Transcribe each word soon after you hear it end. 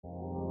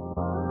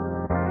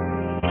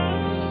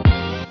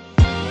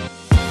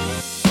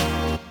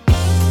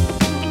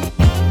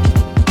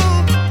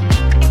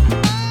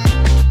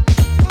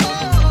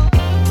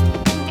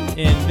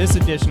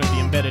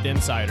Embedded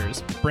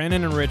Insiders,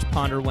 Brandon and Rich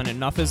ponder when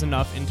enough is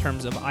enough in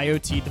terms of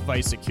IoT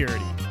device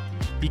security.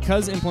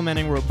 Because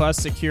implementing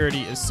robust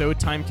security is so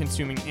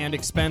time-consuming and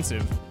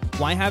expensive,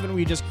 why haven't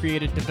we just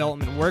created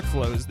development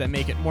workflows that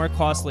make it more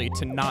costly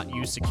to not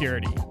use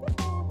security?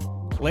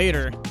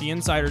 Later, the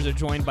Insiders are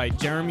joined by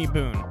Jeremy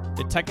Boone,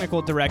 the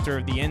technical director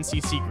of the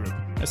NCC Group,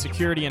 a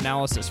security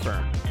analysis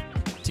firm.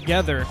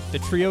 Together, the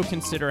trio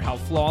consider how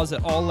flaws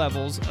at all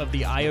levels of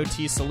the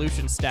IoT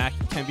solution stack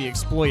can be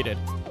exploited,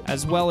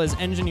 as well as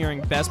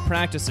engineering best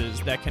practices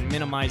that can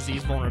minimize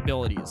these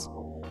vulnerabilities.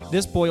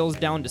 This boils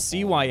down to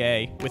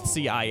CYA with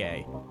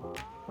CIA.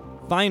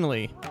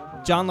 Finally,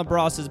 John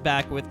LaBrosse is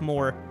back with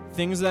more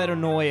Things That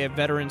Annoy a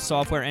Veteran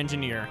Software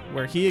Engineer,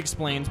 where he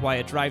explains why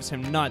it drives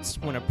him nuts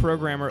when a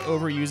programmer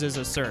overuses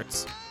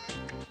asserts.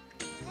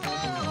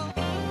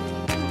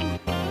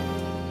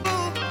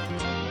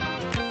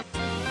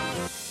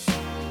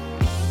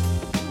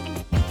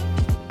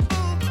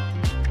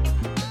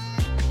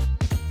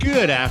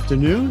 Good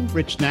afternoon.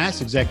 Rich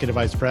Nass, Executive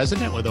Vice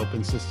President with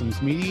Open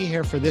Systems Media,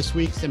 here for this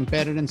week's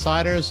Embedded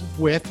Insiders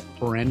with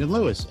Brandon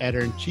Lewis,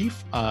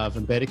 Editor-in-Chief of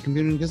Embedded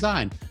Computing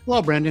Design.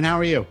 Hello, Brandon. How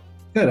are you?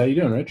 Good. How you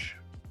doing, Rich?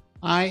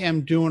 I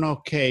am doing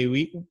okay.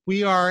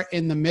 We are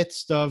in the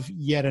midst of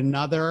yet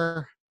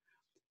another,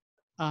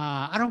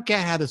 I don't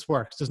get how this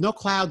works. There's no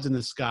clouds in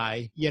the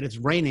sky, yet it's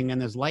raining and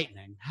there's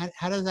lightning.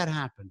 How does that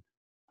happen?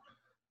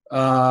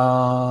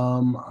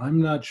 I'm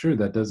not sure.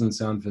 That doesn't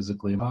sound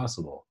physically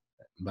impossible.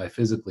 By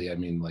physically, I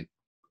mean like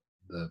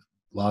the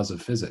laws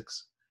of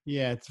physics.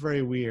 Yeah, it's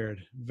very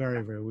weird.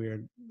 Very, very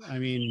weird. I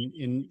mean,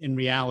 in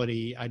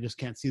reality, I just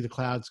can't see the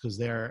clouds because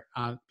they're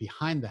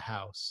behind the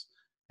house.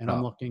 And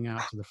I'm looking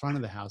out to the front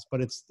of the house. But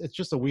it's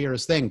just the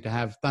weirdest thing to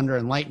have thunder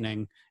and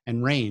lightning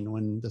and rain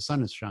when the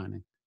sun is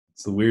shining.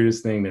 It's the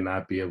weirdest thing to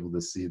not be able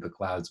to see the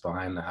clouds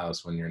behind the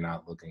house when you're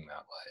not looking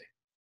that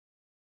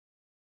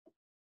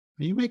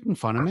Are you making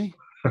fun of me?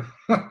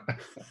 way.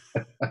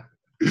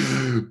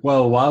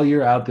 Well, while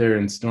you're out there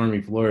in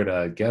stormy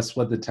Florida, guess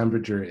what the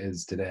temperature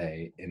is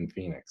today in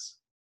Phoenix?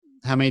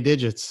 How many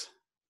digits?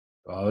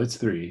 Oh, it's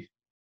 3.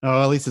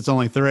 Oh, at least it's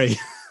only 3.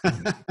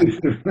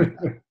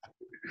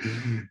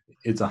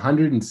 It's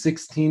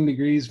 116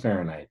 degrees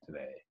Fahrenheit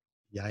today.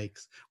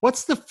 Yikes.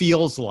 What's the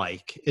feels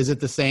like? Is it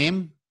the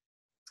same?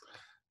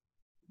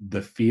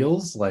 The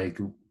feels like,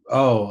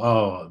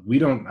 we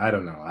don't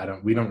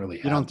really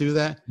have. You don't do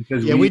that?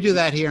 Because we do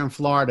that here in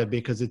Florida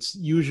because it's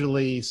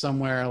usually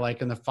somewhere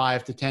like in the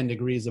 5 to 10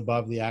 degrees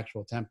above the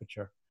actual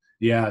temperature.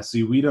 Yeah,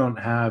 see, we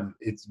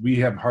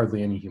have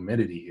hardly any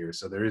humidity here,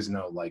 so there is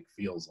no like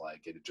feels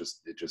like it. It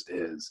just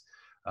is.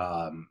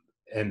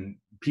 And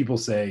people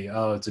say,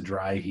 oh, it's a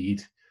dry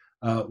heat,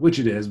 which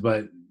it is,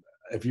 but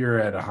if you're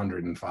at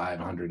 105,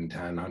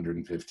 110,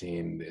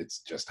 115, it's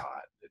just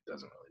hot. It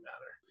doesn't really matter.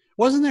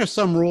 Wasn't there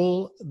some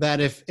rule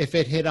that if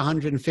it hit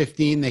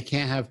 115, they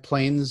can't have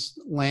planes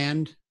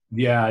land?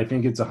 Yeah, I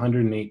think it's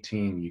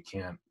 118.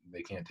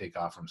 They can't take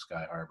off from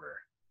Sky Harbor,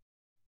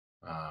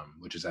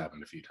 which has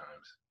happened a few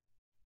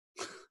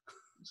times.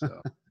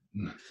 So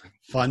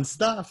fun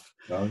stuff.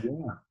 Oh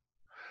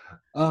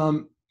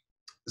yeah.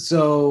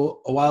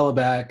 So a while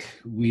back,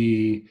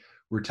 we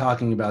were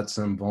talking about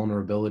some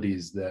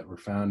vulnerabilities that were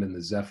found in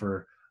the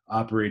Zephyr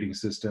operating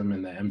system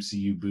and the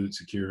MCU boot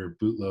secure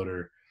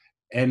bootloader.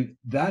 And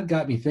that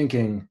got me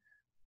thinking,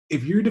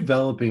 if you're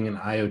developing an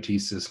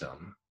IoT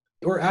system,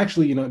 or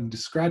actually,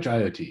 scratch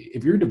IoT,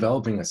 if you're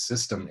developing a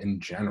system in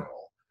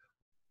general,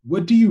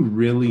 what do you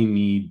really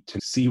need to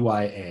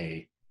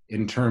CYA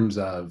in terms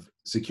of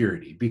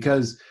security?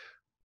 Because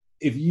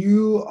if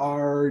you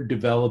are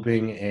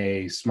developing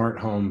a smart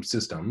home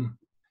system,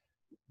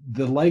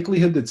 the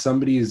likelihood that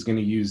somebody is going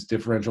to use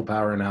differential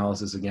power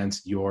analysis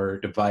against your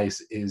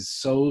device is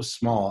so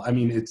small. I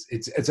mean,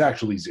 it's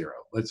actually zero.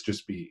 Let's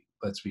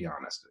be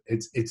honest.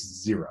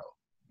 It's zero.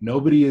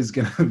 Nobody is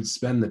going to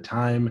spend the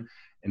time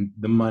and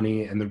the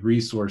money and the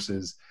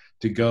resources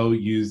to go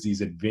use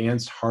these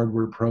advanced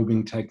hardware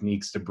probing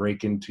techniques to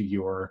break into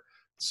your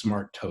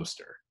smart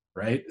toaster.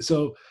 Right.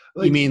 So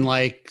you mean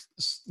like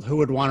who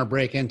would want to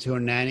break into a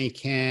nanny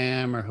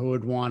cam, or who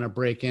would want to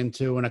break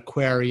into an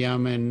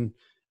aquarium in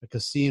a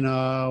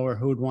casino, or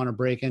who would want to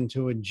break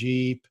into a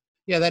Jeep?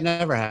 Yeah, that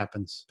never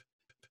happens.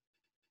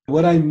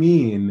 What I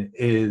mean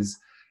is,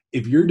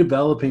 if you're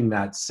developing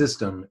that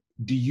system,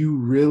 do you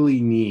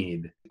really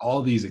need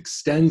all these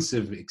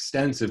extensive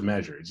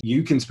measures?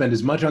 You can spend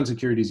as much on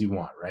security as you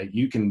want, right?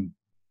 You can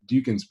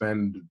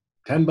spend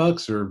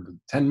 $10 or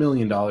 $10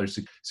 million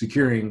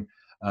securing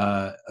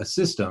a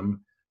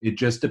system. It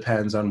just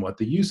depends on what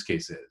the use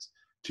case is.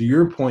 To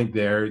your point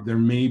there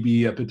may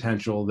be a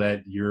potential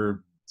that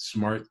your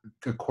smart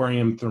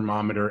aquarium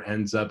thermometer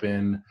ends up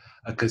in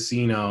a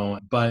casino,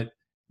 but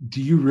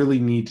do you really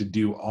need to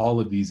do all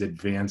of these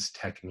advanced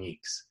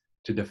techniques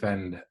to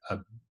defend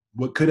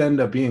what could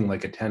end up being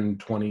like a $10,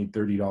 $20,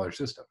 $30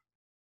 system?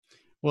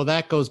 Well,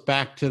 that goes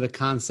back to the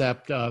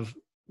concept of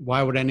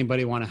why would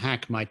anybody want to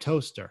hack my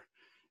toaster?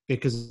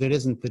 Because it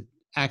isn't the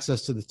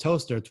access to the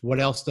toaster, it's what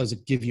else does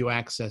it give you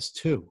access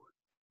to?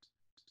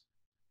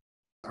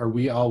 Are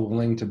we all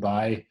willing to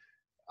buy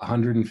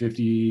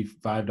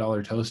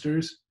 $155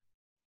 toasters?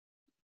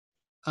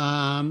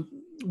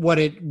 What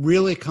it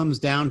really comes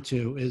down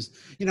to is,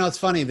 it's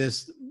funny,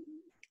 this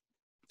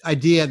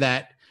idea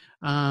that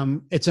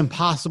it's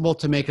impossible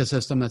to make a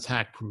system that's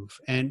hack proof,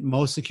 and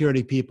most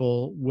security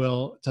people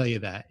will tell you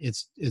that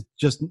it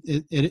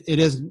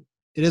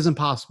is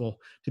impossible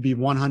to be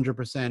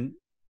 100%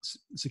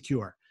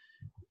 secure.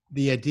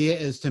 The idea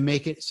is to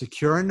make it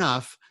secure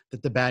enough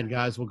that the bad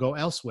guys will go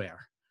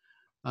elsewhere.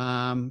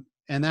 And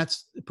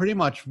that's pretty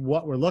much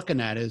what we're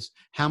looking at, is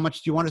how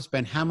much do you want to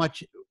spend? How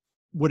much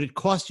would it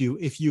cost you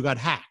if you got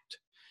hacked?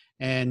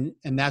 And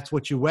that's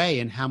what you weigh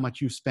and how much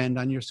you spend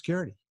on your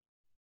security.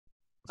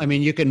 I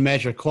mean, you can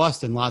measure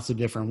cost in lots of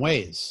different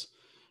ways.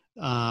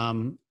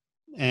 And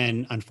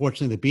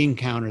unfortunately, the bean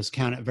counters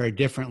count it very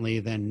differently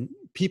than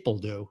people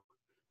do.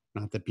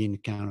 Not that bean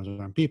counters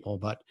aren't people,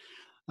 but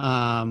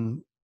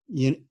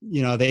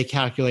they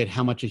calculate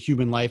how much a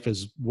human life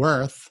is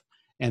worth,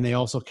 and they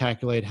also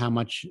calculate how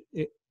much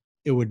it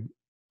would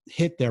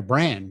hit their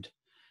brand.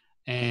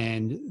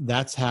 And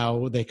that's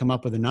how they come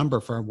up with a number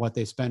for what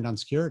they spend on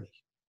security.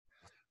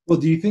 Well,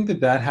 do you think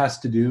that has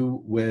to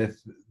do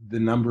with the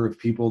number of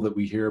people that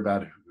we hear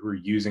about who are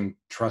using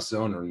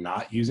TrustZone or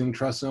not using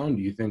TrustZone?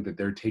 Do you think that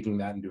they're taking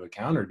that into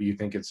account, or do you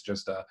think it's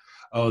just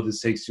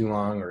this takes too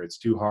long, or it's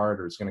too hard,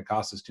 or it's going to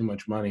cost us too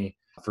much money,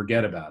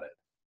 forget about it?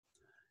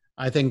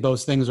 I think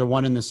those things are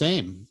one and the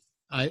same.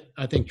 I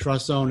think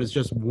TrustZone is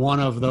just one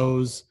of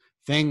those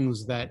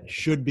things that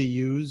should be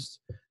used.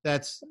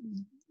 That's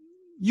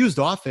used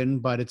often,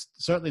 but it's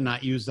certainly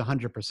not used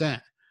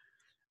 100%.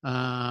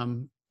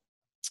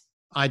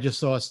 I just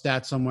saw a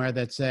stat somewhere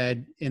that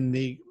said in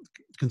the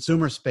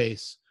consumer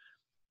space,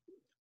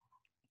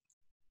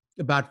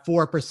 about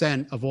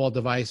 4% of all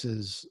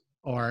devices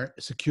are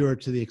secure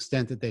to the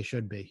extent that they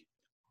should be.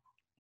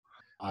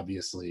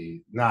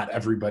 Obviously, not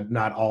everybody,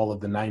 not all of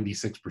the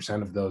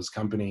 96% of those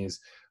companies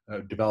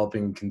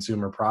developing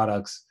consumer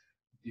products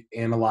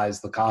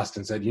analyzed the cost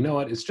and said, you know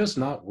what, it's just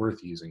not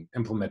worth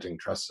implementing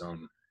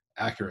TrustZone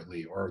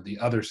accurately, or the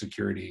other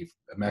security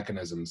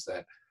mechanisms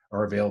that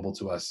are available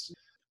to us.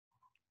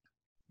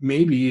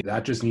 Maybe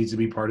that just needs to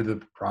be part of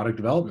the product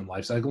development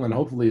lifecycle, and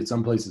hopefully at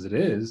some places it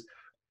is.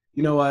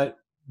 You know what?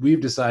 We've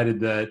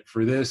decided that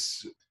for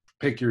this,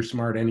 pick your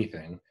smart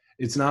anything,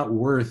 it's not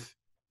worth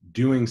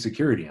doing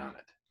security on it.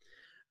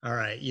 All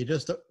right. You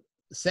just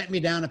sent me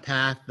down a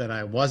path that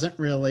I wasn't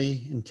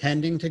really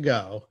intending to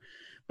go,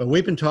 but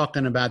we've been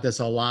talking about this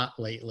a lot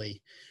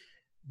lately.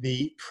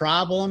 The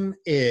problem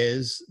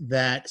is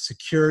that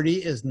security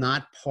is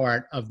not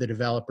part of the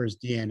developer's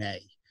DNA.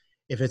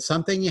 If it's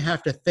something you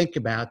have to think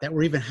about, that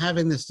we're even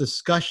having this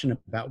discussion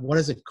about, what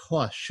does it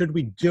cost? Should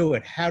we do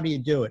it? How do you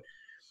do it?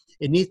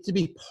 It needs to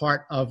be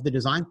part of the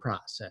design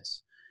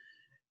process.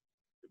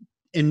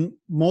 In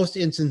most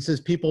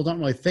instances, people don't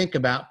really think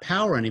about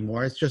power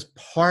anymore. It's just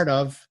part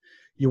of,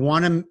 you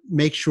want to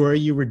make sure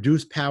you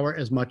reduce power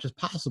as much as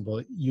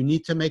possible. You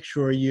need to make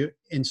sure you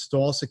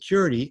install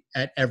security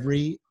at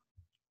every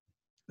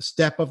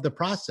step of the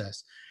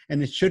process.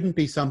 And it shouldn't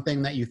be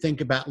something that you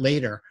think about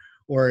later,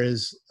 or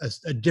is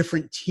a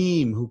different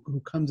team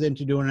who comes in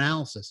to do an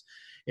analysis.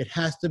 It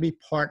has to be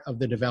part of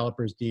the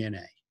developer's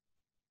DNA.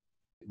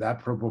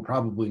 That will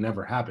probably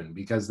never happen,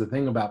 because the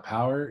thing about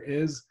power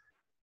is,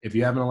 if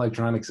you have an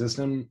electronic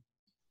system,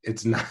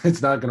 it's not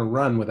going to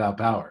run without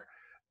power.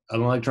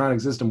 An electronic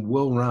system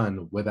will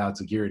run without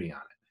security on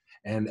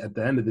it. And at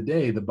the end of the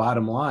day, the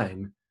bottom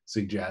line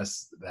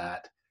suggests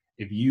that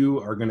if you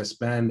are going to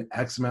spend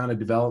X amount of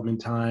development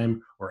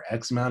time, or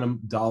X amount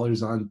of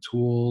dollars on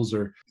tools,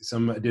 or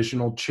some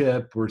additional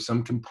chip or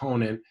some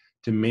component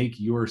to make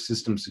your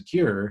system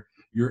secure,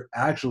 you're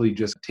actually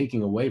just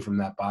taking away from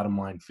that bottom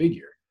line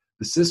figure.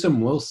 The system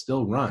will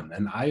still run.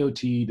 An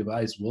IoT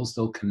device will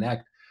still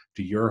connect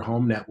to your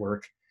home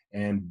network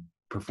and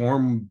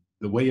perform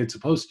the way it's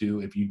supposed to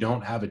if you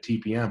don't have a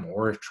TPM,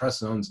 or if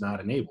TrustZone's not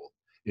enabled.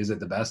 Is it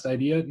the best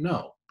idea?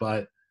 No.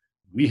 But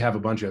we have a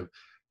bunch of,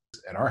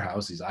 at our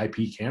house, these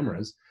IP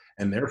cameras,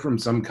 and they're from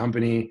some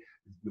company,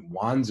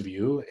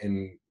 WansView,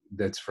 and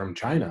that's from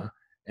China.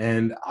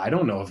 And I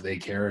don't know if they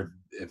care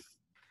if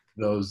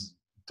those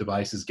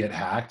devices get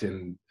hacked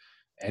and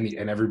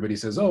everybody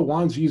says, oh,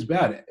 WansView's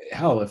bad.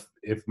 Hell,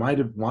 if my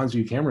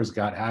WansView cameras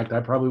got hacked, I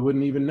probably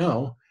wouldn't even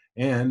know.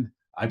 And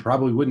I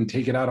probably wouldn't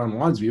take it out on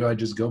WansView. I'd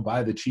just go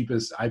buy the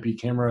cheapest IP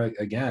camera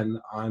again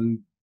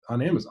on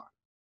Amazon.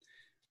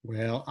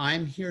 Well,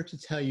 I'm here to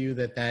tell you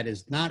that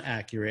is not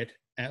accurate,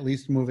 at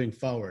least moving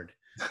forward.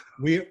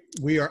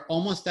 We are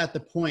almost at the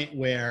point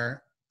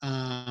where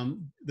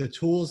the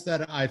tools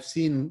that I've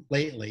seen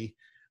lately,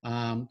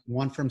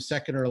 one from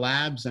Secular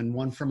Labs and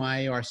one from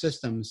IAR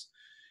Systems,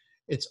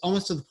 it's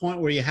almost to the point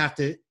where you have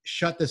to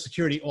shut the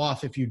security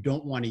off if you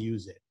don't want to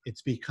use it.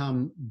 It's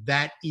become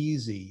that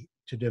easy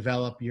to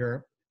develop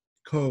your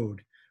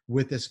code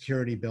with the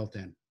security built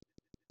in.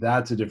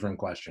 That's a different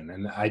question.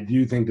 And I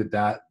do think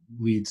that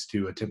leads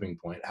to a tipping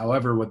point.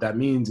 However, what that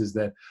means is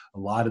that a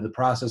lot of the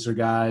processor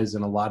guys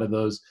and a lot of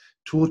those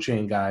tool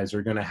chain guys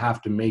are going to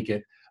have to make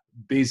it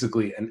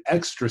basically an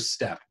extra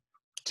step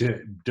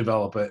to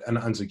develop an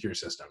unsecure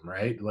system,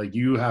 right? Like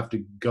you have to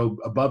go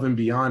above and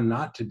beyond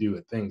not to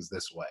do things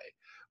this way.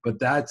 But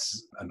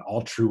that's an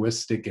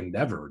altruistic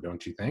endeavor,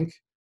 don't you think?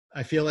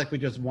 I feel like we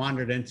just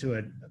wandered into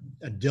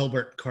a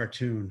Dilbert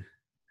cartoon.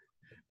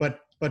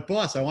 But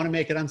boss, I want to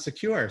make it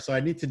unsecure, so I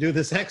need to do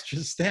this extra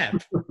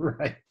step.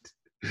 Right.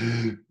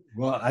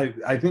 Well,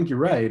 I think you're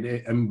right.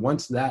 And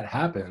once that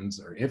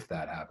happens, or if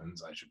that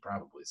happens, I should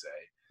probably say,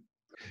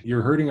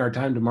 you're hurting our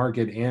time to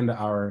market and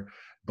our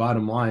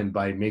bottom line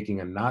by making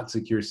a not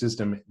secure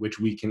system, which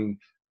we can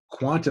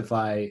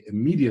quantify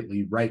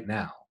immediately right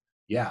now.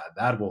 Yeah,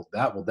 that will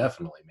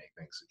definitely make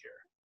things secure.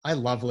 I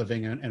love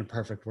living in a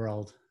perfect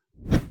world.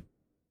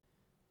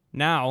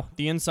 Now,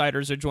 the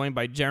insiders are joined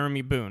by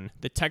Jeremy Boone,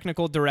 the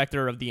technical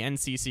director of the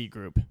NCC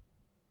Group.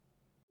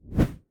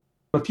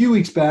 A few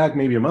weeks back,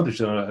 maybe a month or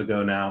so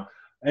ago now,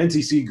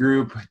 NCC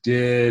Group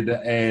did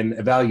an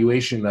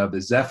evaluation of the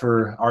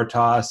Zephyr,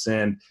 RTOS,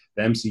 and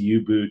the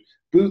MCU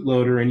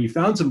bootloader, and you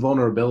found some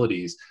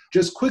vulnerabilities.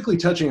 Just quickly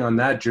touching on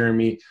that,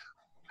 Jeremy,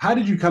 how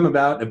did you come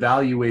about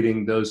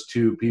evaluating those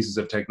two pieces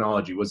of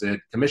technology? Was it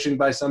commissioned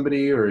by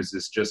somebody, or is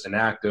this just an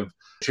act of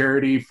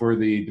charity for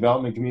the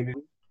development community?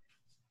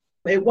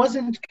 It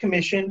wasn't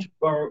commissioned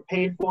or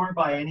paid for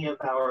by any of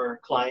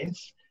our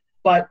clients,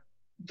 but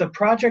the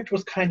project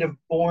was kind of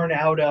born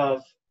out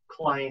of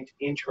client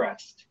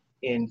interest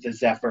in the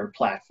Zephyr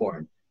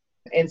platform.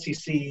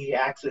 NCC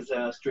acts as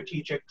a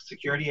strategic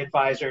security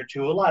advisor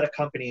to a lot of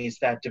companies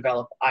that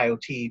develop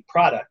IoT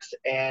products,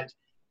 and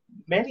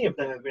many of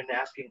them have been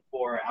asking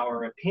for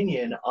our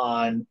opinion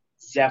on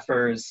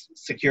Zephyr's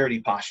security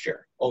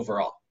posture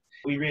overall.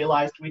 We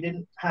realized we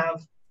didn't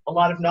have a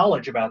lot of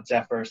knowledge about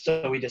Zephyr,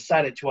 so we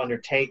decided to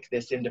undertake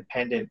this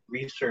independent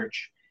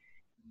research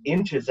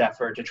into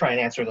Zephyr to try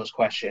and answer those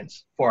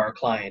questions for our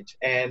client.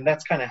 And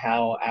that's kind of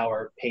how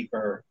our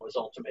paper was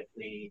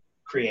ultimately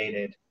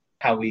created,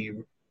 how we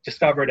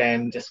discovered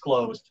and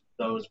disclosed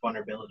those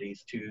vulnerabilities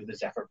to the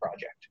Zephyr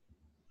project.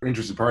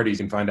 Interested parties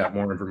can find out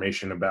more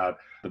information about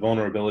the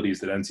vulnerabilities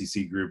that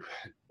NCC Group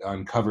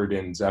uncovered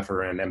in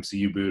Zephyr and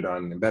MCU boot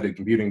on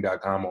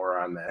embeddedcomputing.com or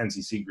on the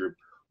NCC Group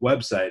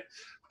website.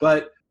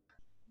 But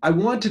I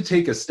want to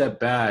take a step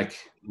back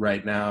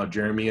right now,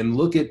 Jeremy, and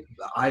look at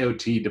the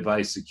IoT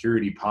device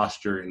security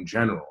posture in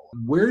general.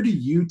 Where do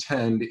you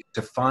tend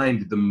to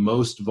find the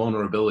most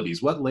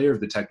vulnerabilities? What layer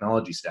of the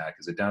technology stack?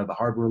 Is it down at the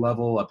hardware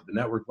level, up at the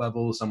network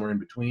level, somewhere in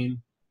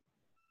between?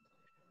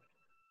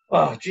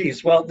 Oh,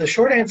 geez. Well, the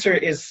short answer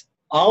is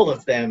all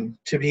of them,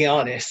 to be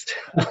honest.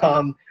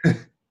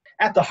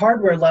 At the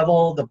hardware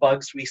level, the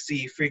bugs we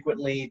see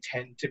frequently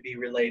tend to be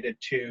related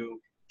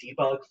to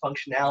debug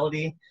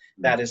functionality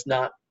that is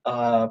not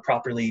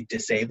properly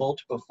disabled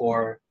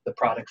before the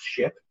products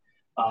ship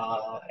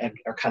and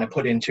are kind of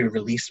put into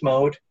release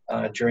mode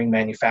during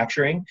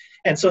manufacturing.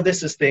 And so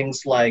this is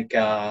things like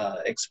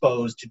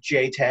exposed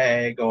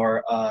JTAG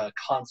or a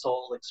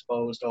console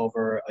exposed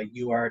over a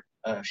UART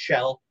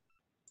shell.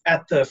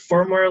 At the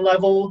firmware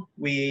level,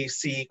 we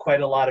see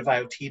quite a lot of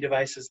IoT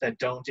devices that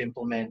don't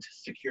implement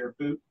secure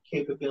boot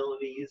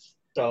capabilities.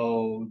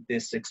 So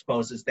this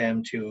exposes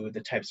them to the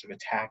types of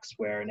attacks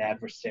where an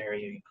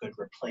adversary could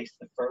replace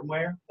the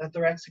firmware that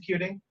they're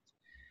executing.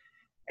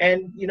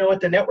 And, at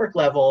the network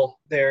level,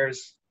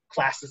 there's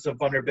classes of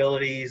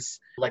vulnerabilities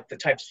like the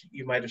types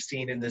you might have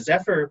seen in the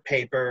Zephyr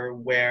paper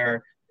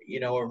where,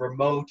 a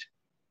remote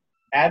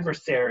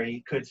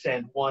adversary could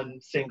send one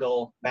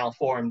single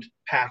malformed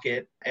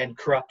packet and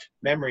corrupt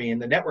memory in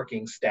the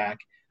networking stack,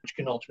 which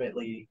can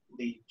ultimately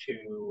lead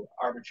to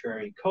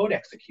arbitrary code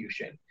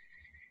execution.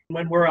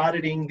 When we're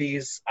auditing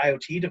these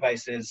IoT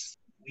devices,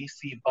 we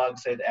see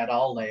bugs at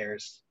all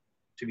layers,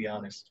 to be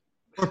honest.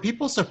 Were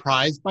people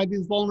surprised by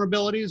these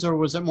vulnerabilities, or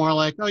was it more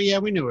like, oh yeah,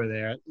 we knew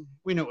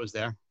it was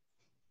there?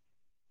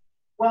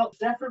 Well,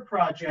 Zephyr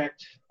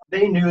project,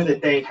 they knew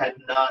that they had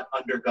not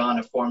undergone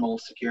a formal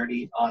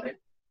security audit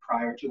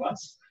prior to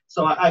us.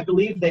 So I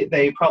believe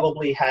they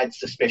probably had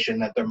suspicion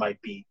that there might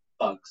be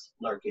bugs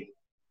lurking.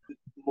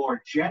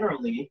 More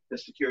generally, the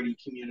security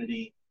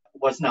community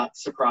was not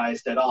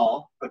surprised at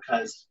all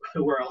because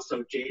we're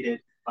also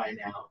jaded by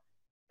now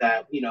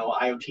that,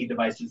 IoT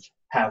devices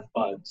have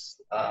bugs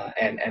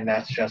and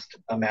that's just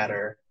a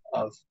matter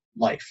of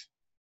life.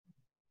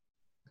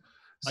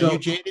 So, are you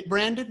jaded,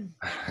 Brandon?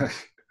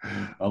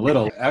 A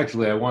little.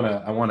 Actually, I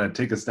want to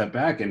take a step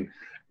back and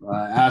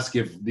ask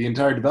if the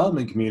entire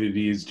development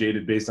community is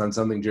jaded based on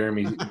something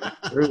Jeremy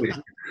earlier.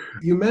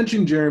 You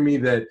mentioned, Jeremy,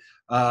 that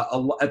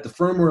at the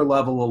firmware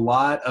level, a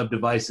lot of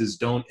devices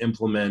don't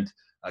implement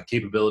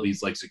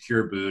capabilities like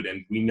secure boot,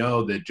 and we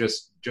know that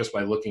just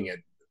by looking at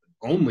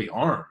only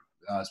ARM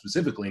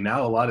specifically,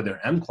 now a lot of their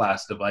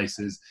M-class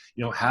devices,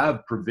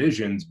 have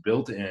provisions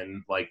built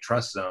in like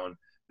Trust Zone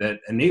that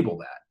enable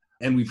that.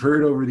 And we've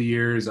heard over the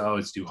years, oh,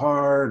 it's too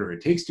hard, or it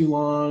takes too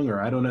long,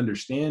 or I don't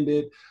understand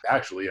it.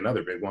 Actually,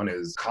 another big one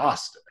is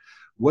cost.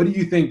 What do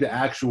you think the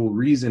actual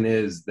reason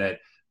is that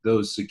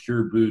those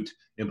secure boot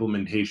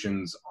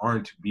implementations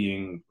aren't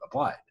being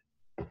applied?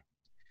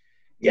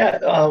 Yeah,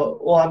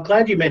 well, I'm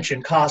glad you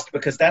mentioned cost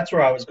because that's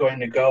where I was going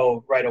to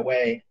go right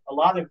away. A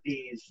lot of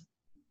these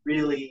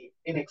really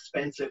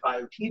inexpensive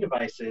IoT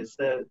devices,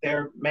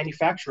 their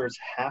manufacturers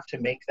have to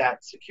make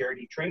that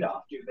security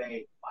trade-off. Do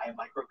they buy a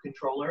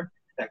microcontroller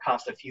that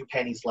costs a few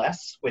pennies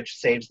less, which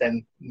saves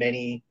them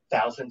many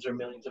thousands or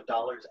millions of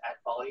dollars at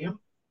volume?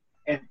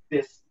 And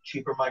this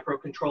cheaper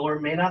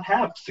microcontroller may not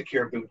have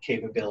secure boot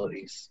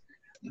capabilities.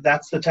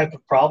 That's the type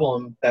of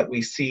problem that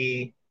we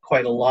see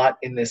quite a lot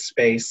in this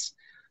space.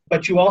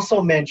 But you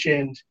also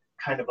mentioned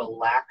kind of a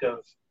lack of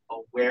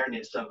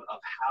awareness of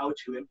how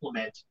to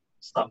implement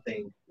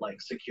something like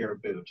secure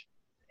boot.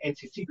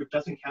 NCC Group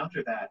does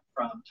encounter that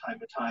from time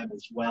to time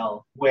as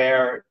well,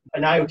 where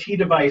an IoT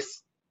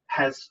device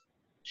has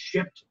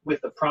shipped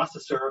with a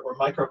processor or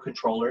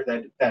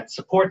microcontroller that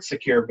supports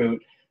secure boot,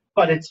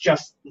 but it's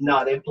just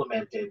not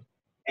implemented.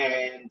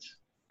 And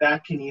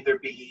that can either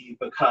be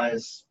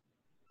because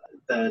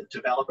the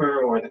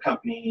developer or the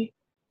company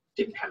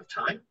didn't have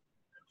time,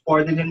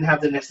 or they didn't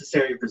have the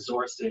necessary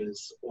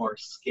resources or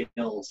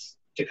skills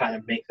to kind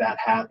of make that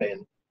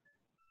happen.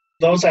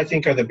 Those, I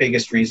think, are the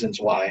biggest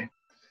reasons why.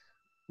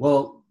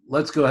 Well,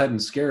 let's go ahead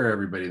and scare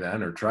everybody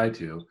then, or try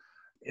to.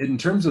 In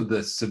terms of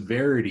the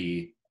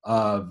severity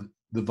of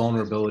the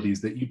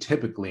vulnerabilities that you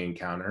typically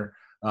encounter,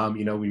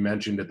 we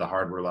mentioned at the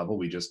hardware level,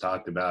 we just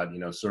talked about,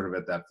 sort of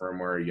at that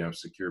firmware,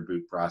 secure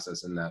boot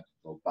process and that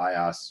little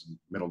BIOS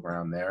middle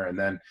ground there. And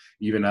then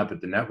even up at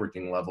the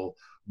networking level,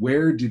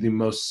 where do the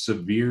most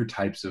severe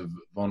types of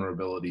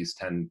vulnerabilities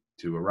tend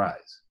to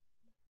arise?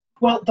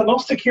 Well, the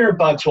most secure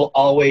bugs will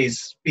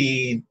always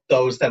be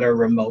those that are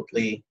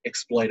remotely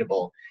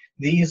exploitable.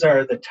 These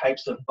are the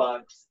types of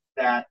bugs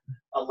that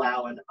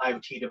allow an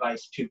IoT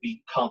device to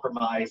be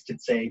compromised and,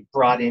 say,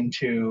 brought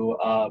into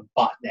a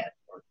botnet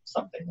or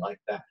something like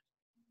that.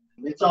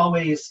 It's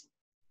always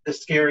the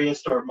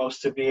scariest or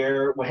most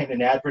severe when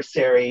an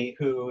adversary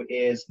who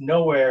is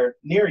nowhere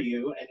near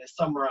you and is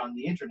somewhere on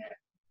the internet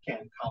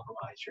can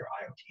compromise your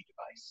IoT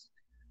device.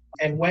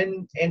 And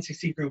when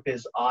NCC Group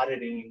is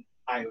auditing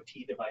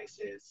IoT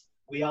devices,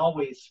 we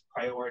always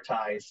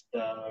prioritize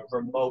the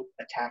remote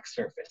attack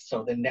surface,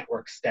 so the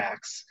network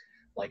stacks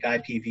like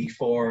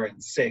IPv4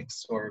 and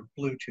 6 or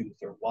Bluetooth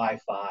or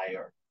Wi-Fi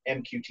or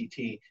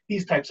MQTT,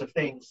 these types of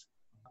things,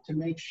 to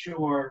make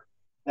sure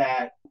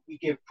that we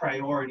give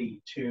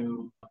priority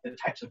to the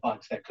types of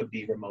bugs that could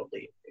be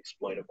remotely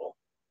exploitable.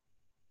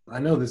 I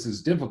know this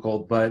is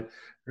difficult, but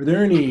are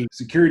there any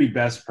security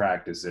best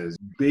practices,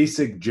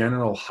 basic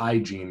general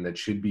hygiene that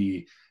should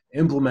be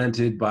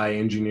implemented by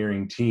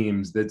engineering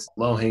teams that's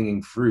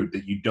low-hanging fruit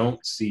that you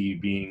don't see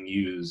being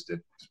used?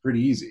 It's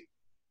pretty easy.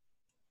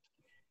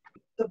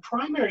 The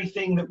primary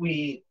thing that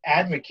we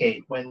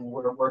advocate when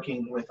we're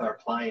working with our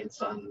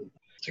clients on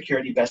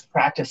security best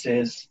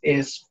practices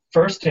is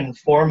first and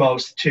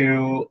foremost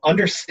to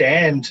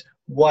understand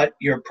what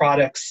your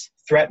product's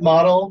threat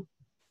model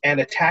and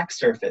attack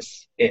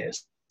surface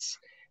is.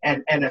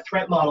 And a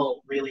threat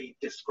model really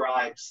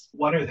describes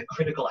what are the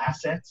critical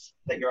assets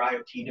that your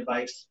IoT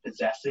device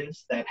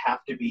possesses that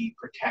have to be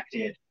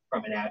protected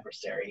from an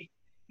adversary,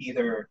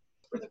 either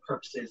for the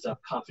purposes of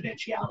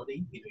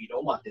confidentiality, you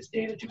don't want this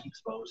data to be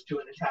exposed to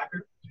an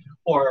attacker,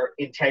 or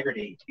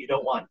integrity, you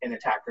don't want an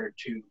attacker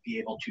to be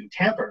able to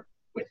tamper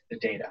with the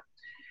data.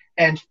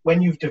 And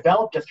when you've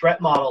developed a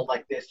threat model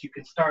like this, you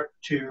can start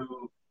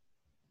to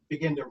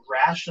begin to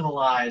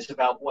rationalize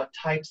about what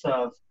types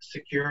of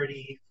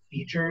security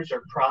features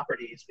or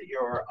properties that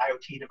your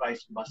IoT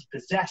device must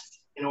possess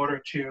in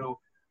order to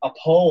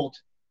uphold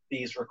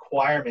these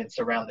requirements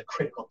around the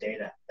critical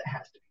data that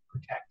has to be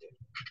protected.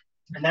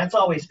 And that's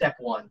always step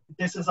one.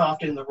 This is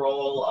often the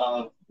role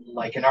of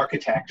like an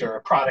architect or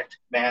a product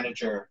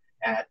manager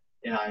at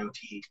an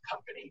IoT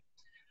company.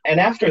 And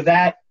after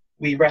that,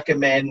 we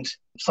recommend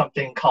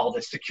something called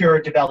a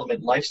secure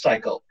development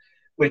lifecycle,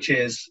 which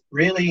is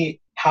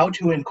really how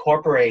to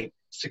incorporate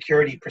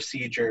security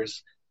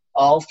procedures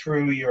all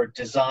through your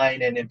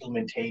design and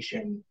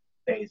implementation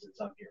phases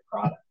of your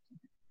product.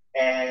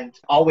 And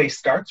always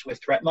starts with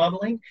threat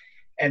modeling,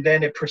 and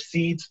then it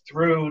proceeds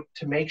through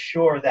to make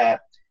sure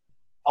that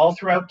all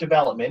throughout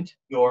development,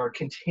 you're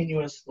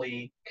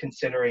continuously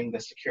considering the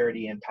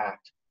security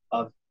impact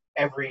of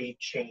every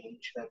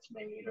change that's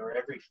made or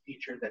every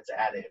feature that's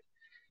added.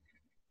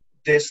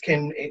 This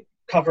can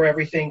cover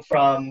everything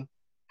from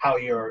how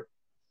your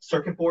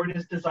circuit board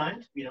is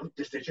designed,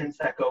 decisions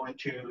that go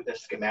into the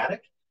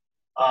schematic,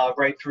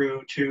 right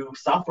through to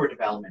software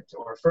development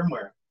or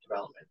firmware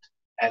development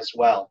as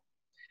well.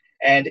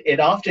 And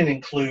it often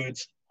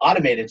includes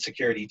automated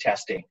security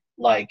testing,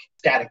 like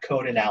static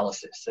code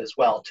analysis as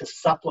well, to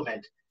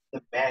supplement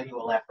the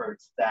manual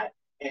efforts that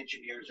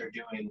engineers are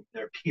doing,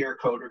 their peer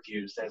code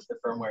reviews as the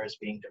firmware is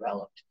being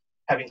developed.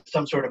 Having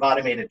some sort of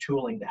automated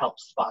tooling to help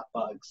spot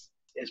bugs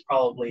is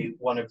probably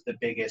one of the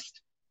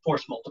biggest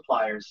force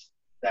multipliers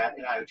that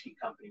an IoT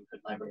company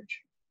could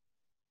leverage.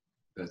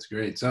 That's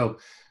great. So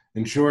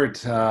in short,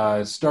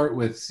 start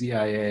with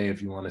CIA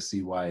if you want to see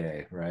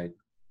YA, right?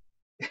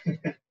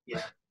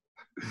 Yeah.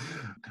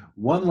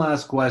 One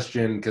last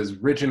question, because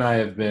Rich and I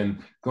have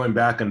been going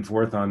back and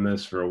forth on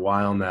this for a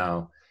while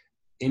now.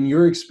 In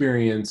your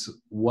experience,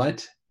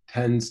 what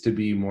tends to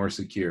be more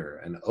secure,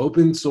 an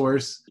open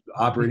source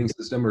operating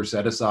system or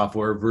set of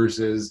software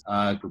versus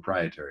a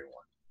proprietary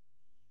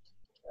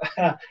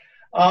one?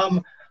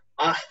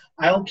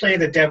 I'll play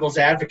the devil's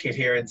advocate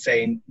here and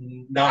say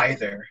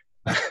neither.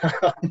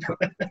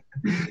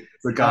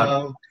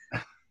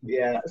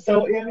 Yeah.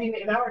 So, I mean,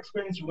 in our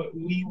experience,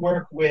 we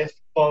work with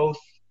both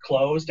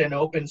closed and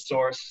open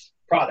source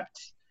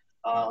products.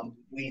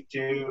 We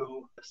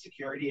do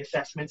security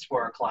assessments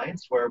for our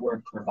clients where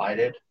we're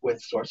provided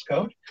with source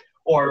code,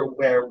 or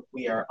where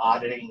we are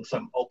auditing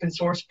some open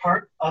source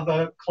part of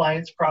a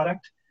client's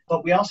product.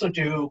 But we also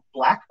do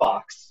black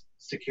box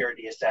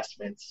security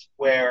assessments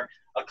where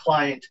a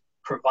client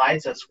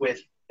provides us with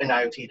an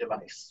IoT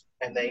device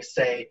and they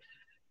say,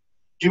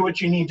 do what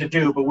you need to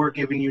do, but we're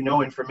giving you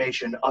no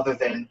information other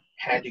than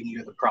handing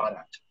you the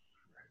product.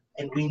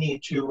 And we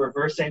need to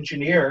reverse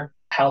engineer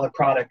how the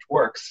product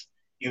works,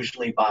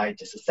 usually by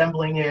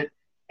disassembling it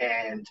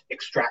and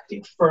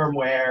extracting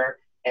firmware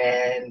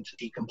and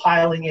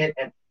decompiling it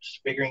and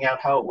just figuring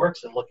out how it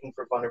works and looking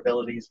for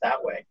vulnerabilities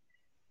that way.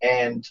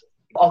 And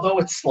although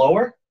it's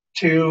slower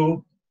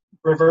to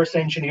reverse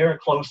engineer a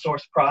closed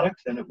source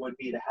product than it would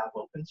be to have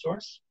open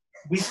source,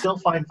 we still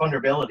find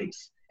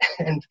vulnerabilities.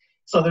 And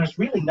so there's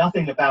really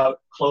nothing about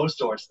closed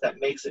source that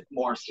makes it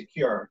more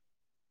secure,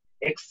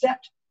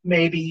 except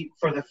maybe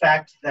for the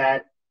fact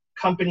that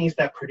companies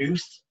that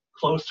produce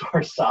closed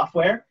source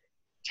software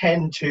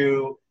tend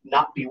to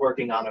not be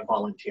working on a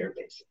volunteer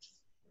basis.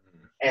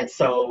 And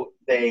so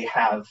they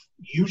have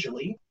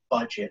usually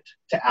budget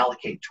to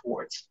allocate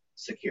towards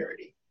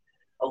security.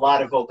 A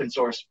lot of open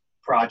source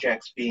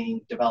projects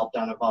being developed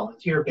on a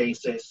volunteer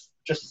basis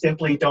just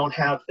simply don't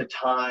have the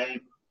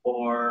time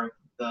or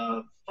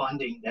the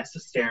funding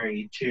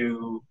necessary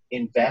to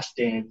invest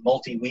in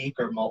multi-week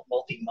or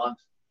multi-month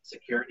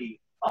security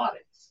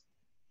audits.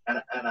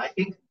 And I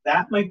think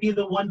that might be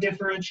the one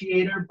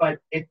differentiator, but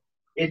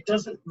it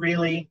doesn't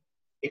really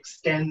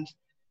extend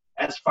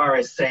as far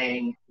as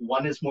saying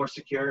one is more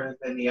secure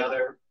than the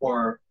other,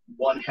 or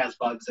one has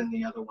bugs and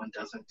the other one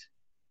doesn't,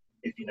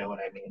 if you know what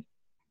I mean.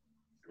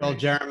 Well,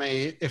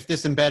 Jeremy, if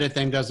this embedded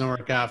thing doesn't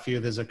work out for you,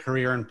 there's a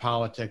career in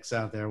politics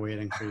out there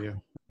waiting for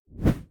you.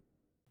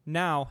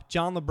 Now,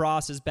 John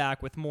LaBrosse is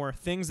back with more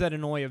Things That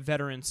Annoy a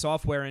Veteran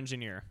Software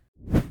Engineer.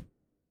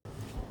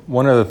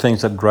 One of the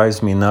things that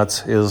drives me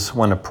nuts is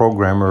when a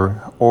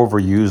programmer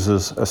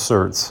overuses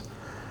asserts,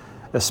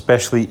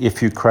 especially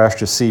if you crash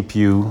the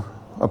CPU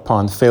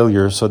upon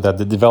failure so that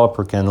the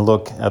developer can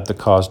look at the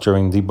cause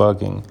during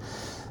debugging.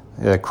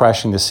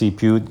 Crashing the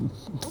CPU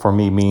for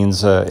me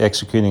means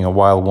executing a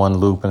while one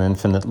loop, an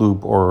infinite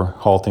loop, or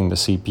halting the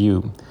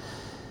CPU.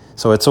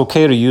 So it's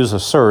okay to use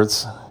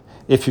asserts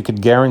if you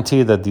could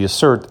guarantee that the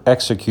assert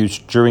executes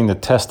during the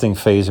testing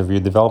phase of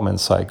your development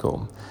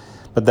cycle.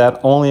 But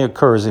that only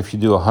occurs if you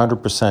do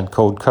 100%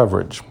 code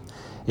coverage.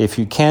 If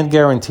you can't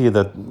guarantee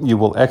that you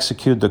will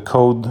execute the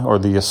code or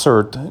the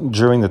assert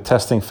during the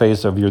testing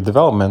phase of your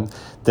development,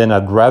 then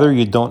I'd rather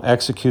you don't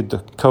execute the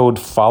code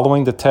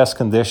following the test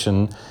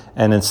condition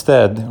and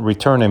instead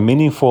return a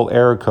meaningful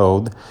error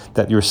code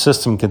that your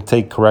system can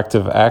take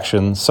corrective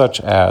action,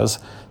 such as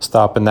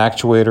stop an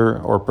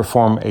actuator or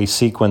perform a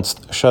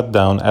sequenced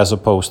shutdown as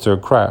opposed to a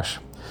crash.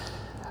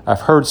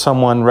 I've heard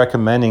someone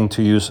recommending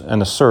to use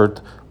an assert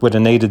with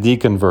an A to D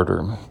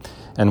converter.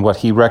 And what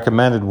he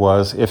recommended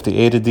was if the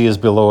A to D is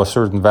below a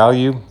certain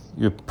value,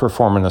 you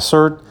perform an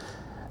assert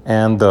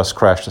and thus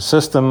crash the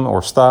system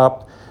or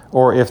stop.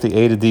 Or if the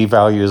A to D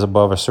value is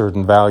above a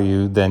certain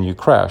value, then you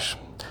crash.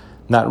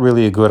 Not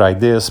really a good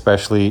idea,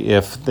 especially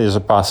if there's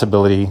a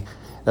possibility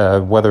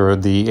whether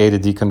the A to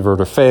D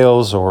converter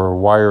fails or a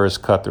wire is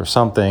cut or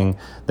something,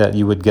 that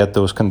you would get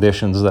those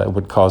conditions that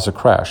would cause a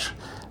crash,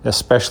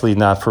 especially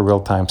not for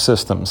real-time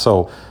systems.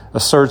 So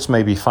asserts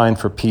may be fine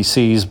for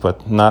PCs,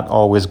 but not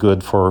always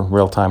good for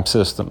real-time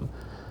system.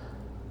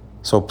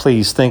 So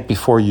please think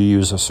before you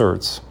use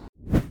asserts.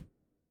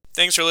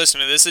 Thanks for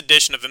listening to this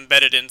edition of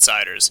Embedded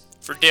Insiders.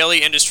 For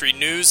daily industry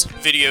news,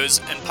 videos,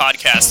 and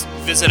podcasts,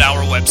 visit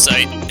our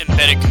website,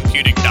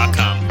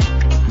 embeddedcomputing.com.